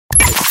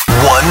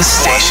One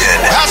station.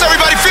 How's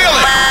everybody feeling?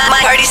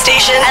 My party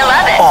station. I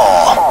love it.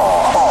 All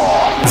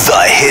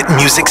the hit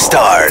music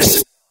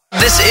stars.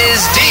 This is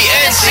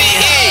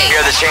DNCE.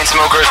 We're the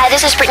Chainsmokers. Hi,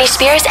 this is Britney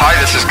Spears. Hi,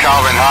 this is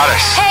Calvin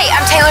Harris. Hey,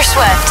 I'm Taylor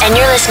Swift. And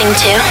you're listening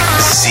to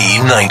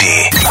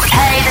Z90.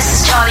 Hey, this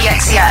is Charlie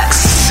XCX.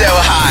 So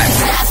hot.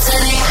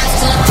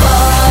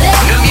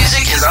 New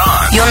music is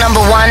on. Your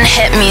number one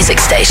hit music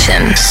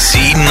station.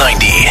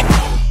 Z90.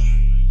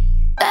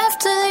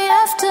 After the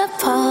after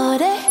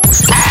party.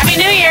 Happy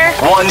New Year.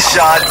 One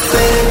shot.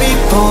 Baby,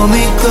 pull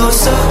me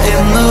closer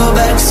in the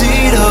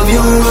backseat of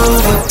your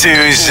Rover.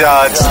 Two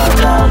shots.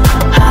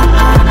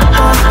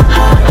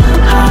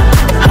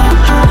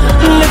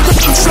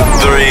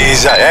 Three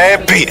shots. Hey,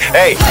 Pete.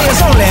 Hey.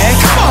 It's on there.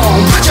 Come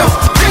on, put your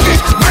pinky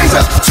rings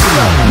up to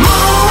the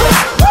moon.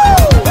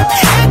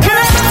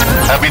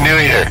 Happy New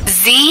Year.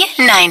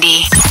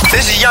 Z90.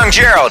 This is Young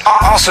Gerald,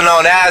 also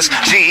known as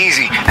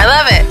G-Eazy. I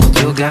love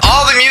it.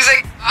 all the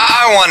music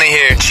I want to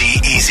hear.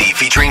 G-Eazy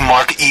featuring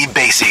Mark E.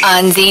 Basie.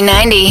 On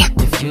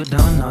Z90. If you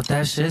don't know,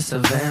 that shit's a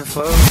van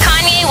for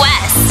Kanye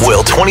West.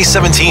 Will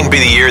 2017 be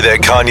the year that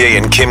Kanye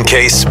and Kim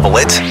K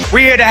split? We're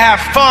here to have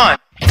fun.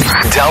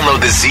 Download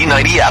the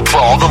Z90 app for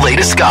all the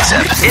latest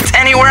gossip. It's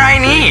anywhere I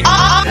need.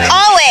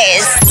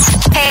 Always.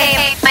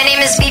 Hey, my name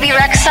is Phoebe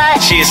Rexha.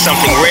 She is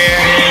something rare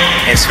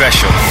and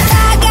special.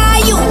 I got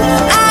you.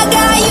 I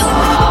got you.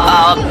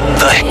 All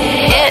The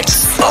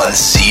hits. on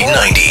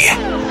Z90.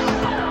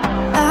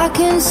 I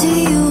can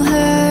see you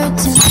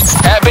hurting.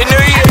 Happy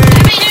New Year.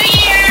 Happy New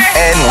Year.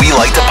 And we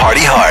like to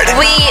party hard.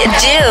 We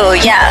do,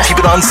 yeah.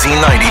 Keep it on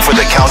Z90 for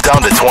the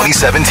countdown to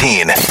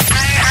 2017.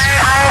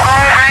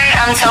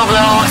 I'm so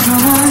blown.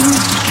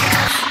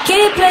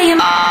 Keep playing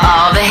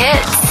All the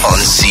hits. On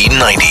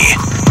Z90.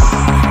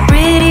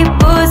 pretty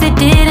boys that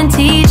didn't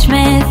teach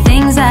me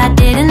things I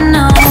didn't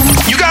know.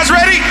 You guys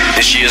ready?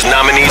 This year's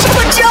nominees.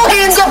 Put your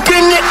hands up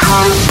in it.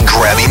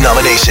 Grammy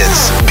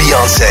nominations.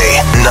 Beyonce,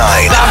 9.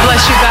 God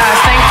bless you guys.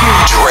 Thank you.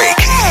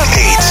 Drake,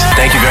 8.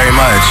 Thank you very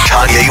much.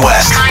 Kanye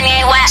West,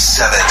 Kanye West.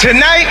 7.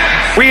 Tonight,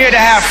 we're here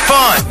to have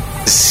fun.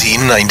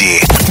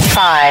 Z90.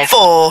 5,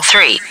 4,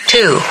 3,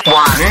 2, 1.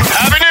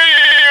 Happy New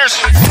Year's.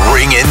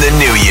 Ring in the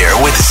new year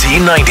with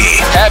Z90.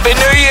 Happy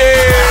New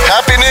Year.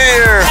 Happy New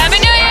Year. Happy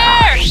New